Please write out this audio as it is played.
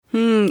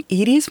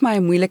hierdie is my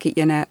 'n moeilike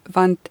ene,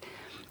 want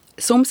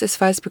soms is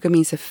Facebook 'n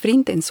mens se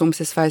vriend en soms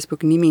is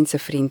Facebook nie mens se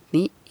vriend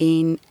nie.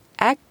 En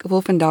ek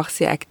wil vandag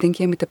sê, ek dink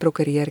jy moet 'n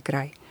prokureur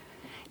kry.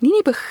 Nie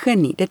in die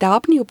begin nie, dit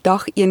help nie op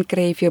dag 1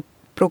 kry jy vir jou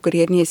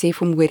prokureur nie, jy sê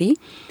vir hom, hoorie,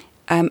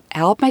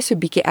 help my so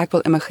bietjie, ek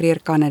wil immigreer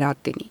Kanada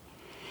toe nie.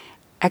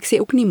 Ek sê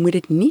ook nie, moet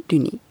dit nie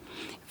doen nie,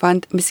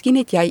 want miskien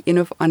het jy een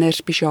of ander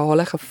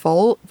spesiale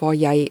geval waar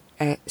jy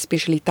 'n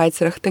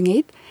spesialiteitsrigting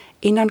het,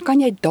 en dan kan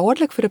jy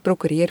dadelik vir 'n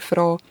prokureur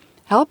vra,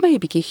 help my 'n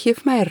bietjie,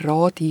 geef my 'n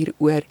raad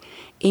hieroor,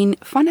 en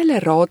van hulle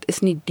raad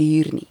is nie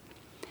duur nie.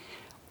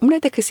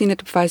 Omdat ek gesien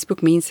het op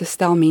Facebook, mense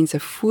stel mense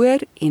voor,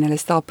 en hulle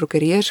stel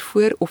prokureurs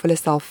voor, of hulle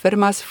stel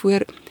firmas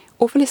voor,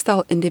 of hulle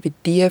stel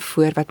individue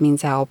voor wat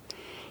mense help,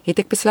 het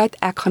ek besluit,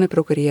 ek gaan 'n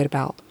prokureur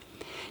bel.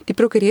 Die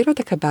prokureur wat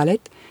ek gebel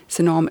het,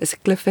 sy naam is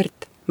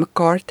Clifford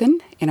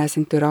McCartan, en hy is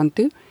in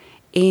Toronto,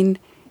 en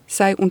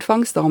sy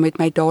ontvangsdame het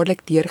my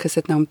dadelik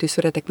deurgesit na hom toe,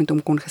 sodat ek met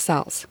hom kon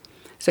gesels.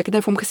 So ek het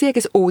nou vir hom gesê, ek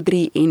is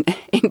Audrey, en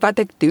wat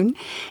ek doen,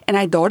 en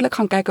hy het dadelik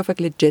gaan kyk of ek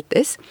legit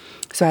is,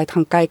 so hy het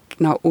gaan kyk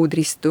na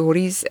Audrey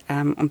stories,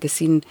 om te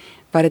sien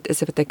wat dit is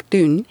wat ek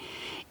doen,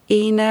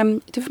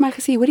 en toe vir my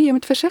gesê, hoor jy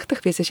moet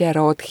versigtig wees as jy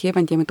raad gee,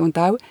 want jy moet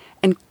onthou,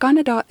 in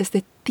Kanada is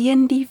dit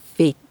teen die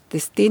wet,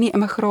 dis teen die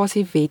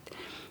immigrasiewet,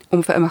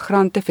 om vir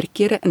immigrante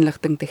verkeerde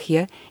inligting te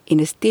gee, en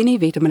is teen die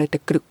wet om hulle te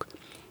kroek.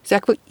 So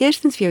ek wil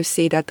eerstens vir jou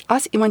sê, dat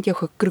as iemand jou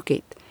gekroek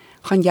het,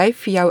 gaan jy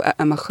vir jou 'n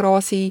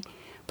immigrasie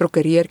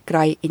prokureur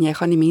kry, en jy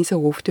gaan die mense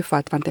hof toe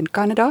vat, want in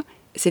Kanada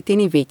is dit teen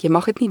die wet, jy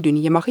mag dit nie doen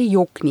nie, jy mag nie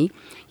jok nie,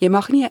 jy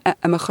mag nie 'n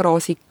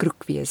immigrasie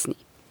kroek wees nie.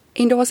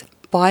 En daar's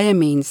baie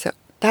mense,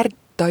 daar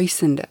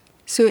duisende,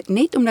 so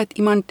net omdat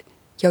iemand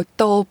jou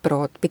taal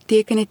praat,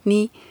 beteken dit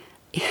nie,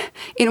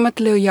 en omdat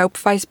hulle jou op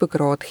Facebook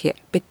raad gee,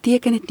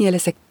 beteken dit nie hulle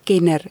is 'n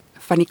kenner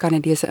van die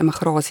Kanadese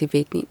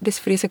immigrasiewet nie. Dis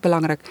vreeslik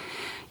belangrik.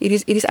 Hier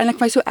is eintlik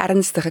my so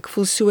ernstig, ek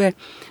voel so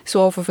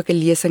half of ek 'n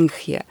lesing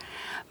gee.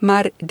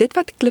 Maar dit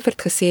wat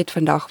Clifford gesê het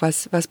vandag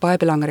was baie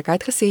belangrik. Hy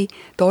het gesê,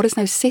 daar is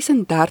nou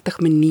 36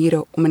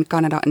 maniere om in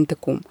Kanada in te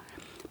kom.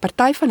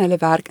 Party van hulle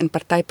werk in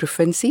party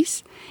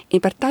provinsies, en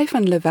party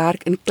van hulle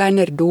werk in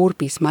kleiner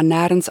dorpies, maar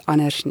nêrens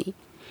anders nie.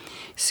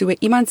 So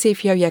iemand sê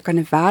vir jou, jy kan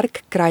 'n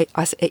werk kry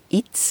as 'n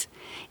iets,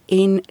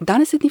 en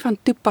dan is dit nie van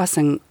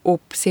toepassing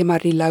op, sê maar,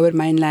 die Lower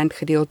Mainland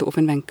gedeelte of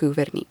in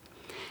Vancouver nie.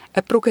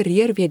 'n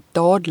Prokureur weet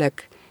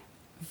dadelik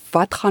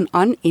wat gaan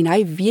aan, en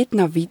hy weet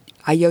na wie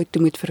hy jou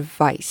toe moet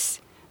verwys.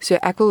 So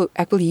ek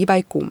wil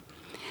hierby kom.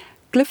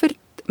 Clifford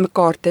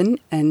McCartan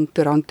in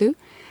Toronto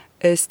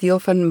is deel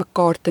van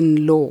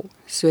McCartan Law.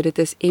 So dit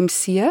is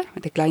MC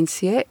met 'n klein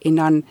c, en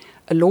dan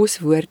 'n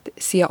loswoord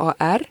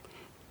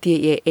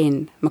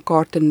CARTEN,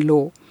 McCartan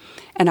Law.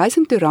 En hy's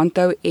in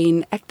Toronto,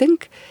 en ek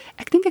dink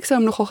ek sou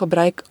hom nogal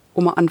gebruik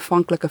om 'n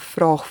aanvanklike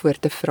vraag voor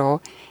te vra,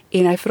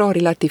 en hy vra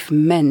relatief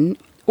min,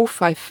 of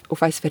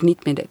hy's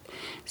verniet met dit.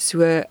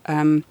 So,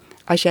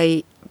 as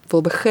jy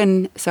wil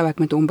begin, sou ek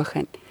met hom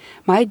begin.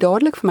 Maar hy het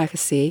dadelik vir my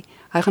gesê,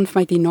 hy gaan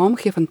vir my die naam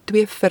gee van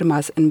 2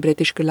 firmas in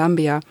British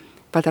Columbia,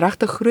 wat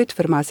regtig groot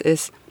firmas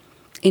is,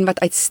 en wat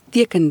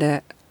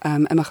uitstekende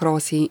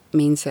immigrasie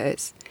mense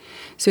is.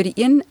 So die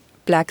een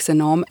plek se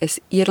naam is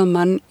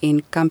Edelman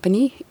 &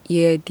 Company,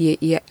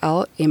 EDELMANN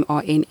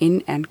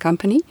 &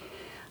 Company.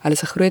 Hulle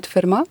is 'n groot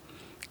firma,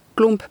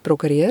 klomp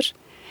prokureurs,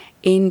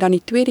 en dan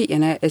die tweede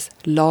ene is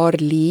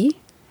Larlee,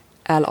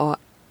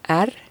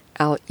 LARLEE,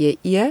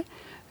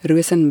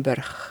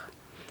 Rosenberg.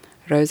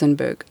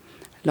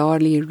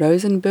 Larlee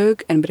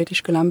Rosenberg in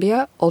British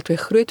Columbia, albei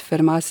groot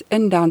firmas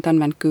in downtown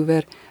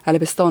Vancouver. Hulle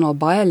bestaan al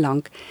baie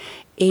lank,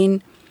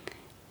 en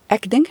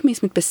ek dink mens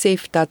moet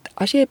besef dat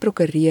as jy 'n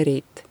prokureur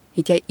het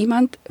jy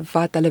iemand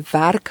wat hulle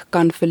werk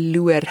kan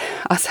verloor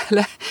as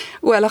hulle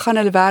gaan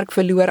hulle werk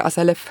verloor as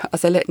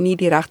hulle nie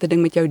die regte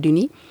ding met jou doen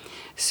nie.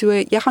 So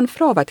jy gaan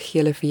vra wat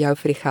gee hulle vir jou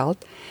vir die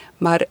geld,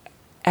 maar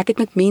ek het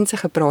met mense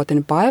gepraat,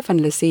 en baie van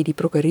hulle sê die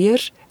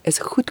prokureurs is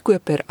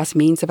goedkoper as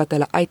mense wat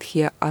hulle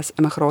uitgee as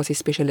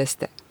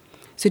immigrasiespesialiste.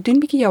 So doen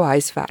bietjie jou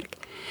huiswerk.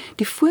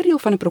 Die voordeel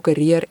van 'n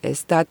prokureur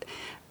is dat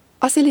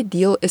as hulle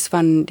deel is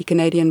van die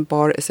Canadian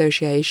Bar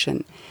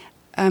Association,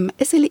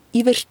 is hulle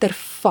iewers ter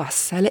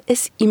vas. Hulle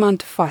is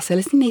iemand vas. Hulle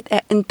is nie net 'n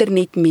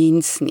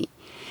internetmens nie.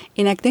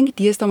 En ek dink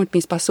deesdae moet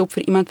mens pas op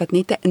vir iemand wat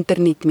net 'n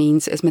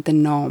internetmens is met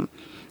 'n naam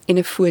en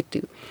 'n foto,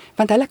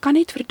 want hulle kan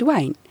net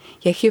verdwyn.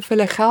 Jy gee vir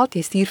hulle geld,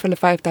 jy stuur vir hulle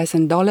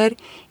 $5,000,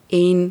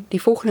 en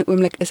die volgende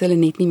oomblik is hulle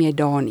net nie meer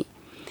daar nie.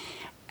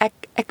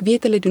 Ek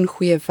weet hulle doen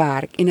goeie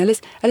werk, en hulle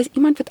is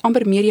iemand wat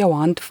amper meer jou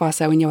hand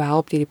vashou en jou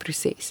help deur die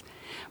proses.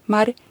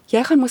 Maar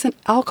jy gaan mos in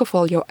elk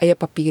geval jou eie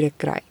papiere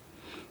kry.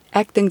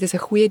 Ek dink dis 'n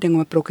goeie ding om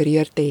 'n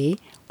prokureur te hê,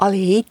 al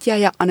het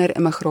jy 'n ander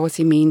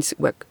immigrasiemens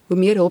ook. Hoe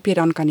meer hulp jy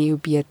dan kan hê, hoe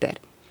beter.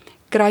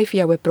 Kry vir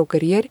jou 'n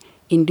prokureur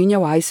en doen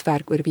jou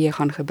huiswerk oor wie jy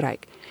gaan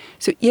gebruik.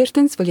 So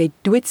eerstens wil jy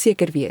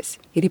doodseker wees,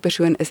 hierdie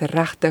persoon is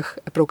regtig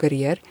 'n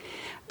prokureur.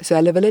 So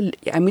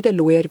hy moet 'n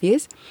lawyer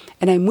wees,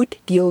 en hy moet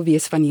deel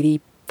wees van hierdie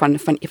van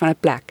 'n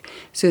plek,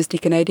 soos die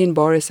Canadian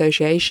Bar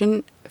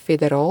Association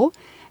federaal,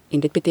 en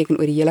dit beteken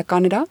oor die hele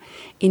Kanada.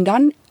 En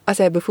dan as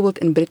hy byvoorbeeld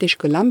in British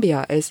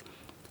Columbia is,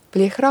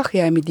 wil jy graag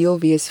jy moet deel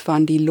wees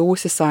van die Law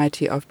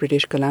Society of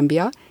British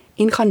Columbia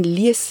en gaan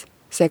lees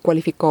sy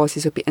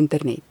kwalifikasies op die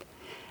internet.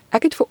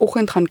 Ek het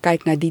vanoggend gaan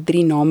kyk na die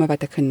 3 name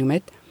wat ek genoem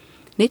het,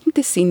 net om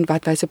te sien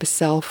wat wys op 'n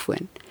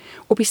selfoon.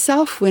 Op die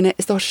selfone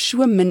is daar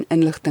so min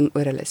inligting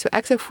oor hulle. So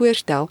ek sou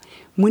voorstel,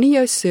 moenie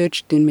jou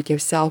search doen met jou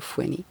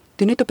selfoon nie.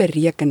 Doen dit op 'n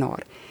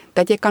rekenaar,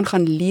 dat jy kan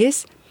gaan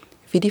lees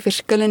wie die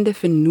verskillende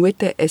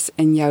vennote is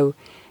in jou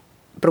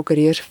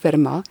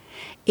prokureursfirma.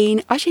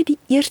 En as jy die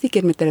eerste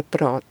keer met hulle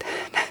praat,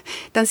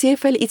 dan sê jy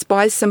vir hulle iets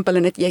baie simpel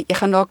en jy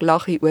gaan dalk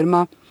lag hieroor,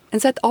 maar in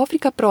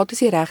Suid-Afrika praat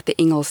ons nie regte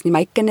Engels nie.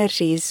 My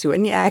kinders sê so,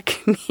 nie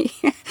ek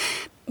nie.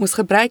 Ons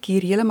gebruik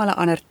hier heeltemal 'n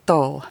ander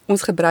taal.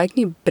 Ons gebruik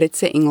nie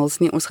Britse Engels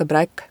nie, ons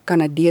gebruik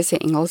Kanadese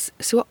Engels.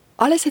 So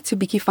alles het so 'n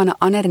bietjie van 'n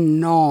ander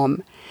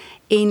naam.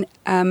 En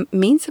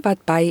mense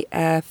wat by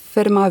 'n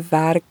firma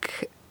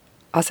werk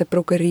as 'n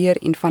prokureur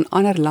en van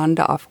ander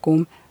lande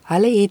afkom,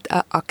 hulle het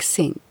 'n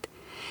aksent.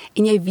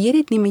 En jy weet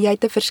dit nie, maar jy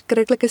het 'n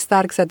verskriklike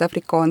sterk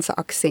Suid-Afrikaanse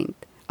aksent.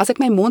 As ek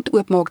my mond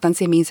oopmaak, dan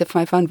sê mense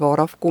vir my, van waar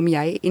af kom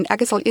jy? En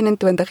ek is al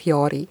 21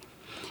 jaar hier.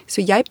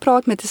 So jy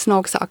praat met 'n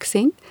snaakse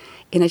aksent,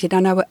 en as jy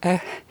dan nou 'n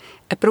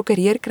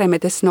prokureur kry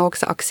met 'n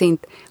snaakse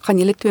aksent, gaan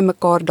julle twee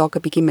mekaar dalk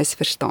 'n bietjie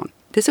misverstaan.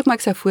 Dis hoekom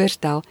ek sou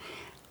voorstel,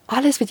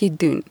 alles wat jy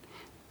doen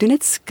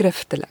dit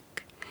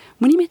skriftelik.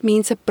 Moenie met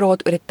mense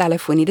praat oor 'n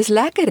telefoon nie. Dis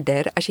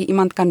lekkerder as jy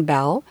iemand kan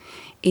bel,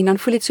 en dan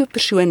voel dit so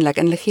persoonlik,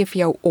 en hulle gee vir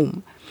jou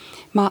om.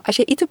 Maar as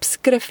jy iets op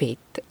skrif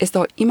het, is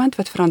daar iemand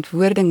wat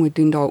verantwoording moet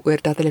doen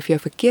daaroor dat hulle vir jou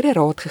verkeerde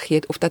raad gegee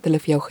het of dat hulle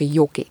vir jou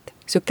gejok het.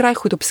 So kry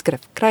goed op skrif,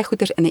 kry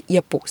goeders in 'n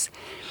e-pos.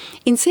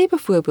 En sê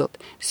byvoorbeeld,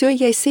 so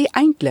jy sê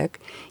eintlik,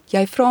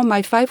 jy vra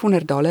my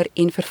 $500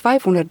 en vir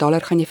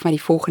 $500 gaan jy vir my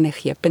die volgende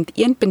gee, punt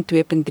 1, punt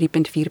 2, punt 3,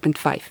 punt 4, punt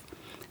 5.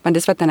 Want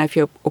dis wat dan nou vir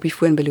jou op die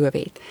foon beloof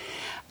het.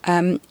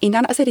 En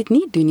dan as jy dit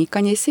nie doen nie,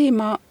 kan jy sê,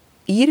 maar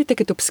hier het ek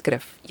dit op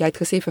skrif. Jy het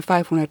gesê vir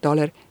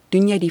 $500,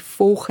 doen jy die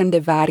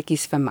volgende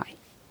werkies vir my.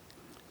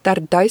 Daar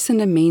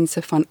duisende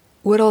mense van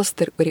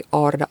oralster oor die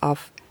aarde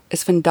af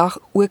is vandag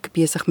ook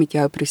besig met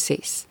jou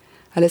proses.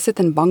 Hulle sit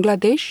in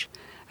Bangladesh,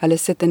 hulle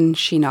sit in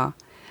China,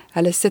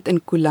 hulle sit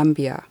in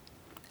Colombia.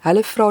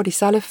 Hulle vra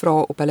dieselfde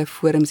vrae op hulle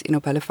forums en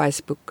op hulle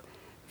Facebook.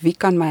 Wie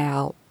kan my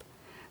help?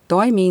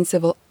 Daai mense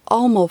wil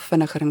almal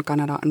vinniger in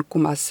Kanada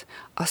inkom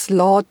as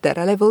later.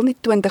 Hulle wil nie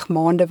 20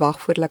 maande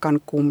wag voor hulle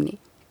kan kom nie.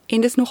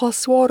 En dis nogal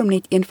swaar om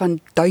net een van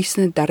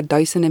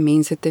duisende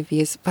mense te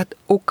wees wat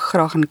ook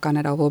graag in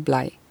Kanada wil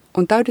bly.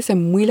 Onthou, dis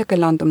 'n moeilike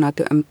land om na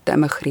toe te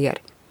immigreer.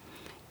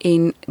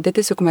 En dit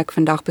is hoekom ek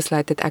vandag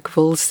besluit het ek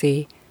wil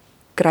sê,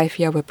 kry vir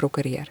jou 'n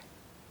prokureur.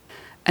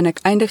 En ek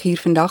eindig hier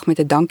vandag met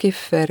 'n dankie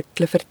vir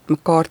Clifford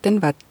McCartan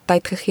wat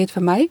tyd gegee het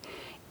vir my,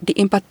 die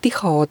empatie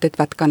gehad het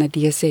wat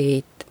Kanadese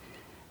het,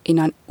 en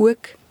dan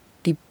ook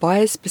die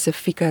baie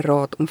spesifieke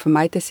raad om vir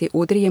my te sê,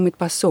 Audrey, jy moet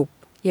pas op.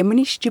 Jy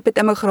moenie stupid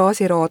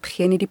immigrasie raad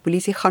gee nie, die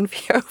polisie gaan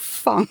vir jou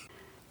vang.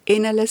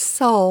 En hulle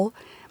sal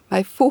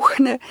my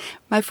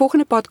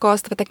volgende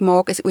podcast wat ek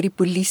maak is oor die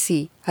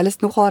polisie. Hulle is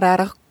nogal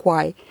regtig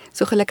kwaai.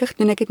 So gelukkig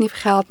doen ek dit nie vir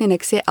geld nie, en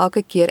ek sê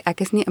elke keer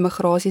ek is nie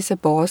immigrasie se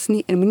baas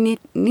nie, en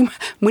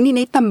moenie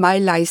net na my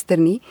luister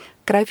nie.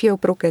 Kry vir jou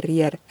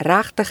prokureur,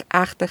 regtig,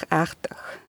 egtig.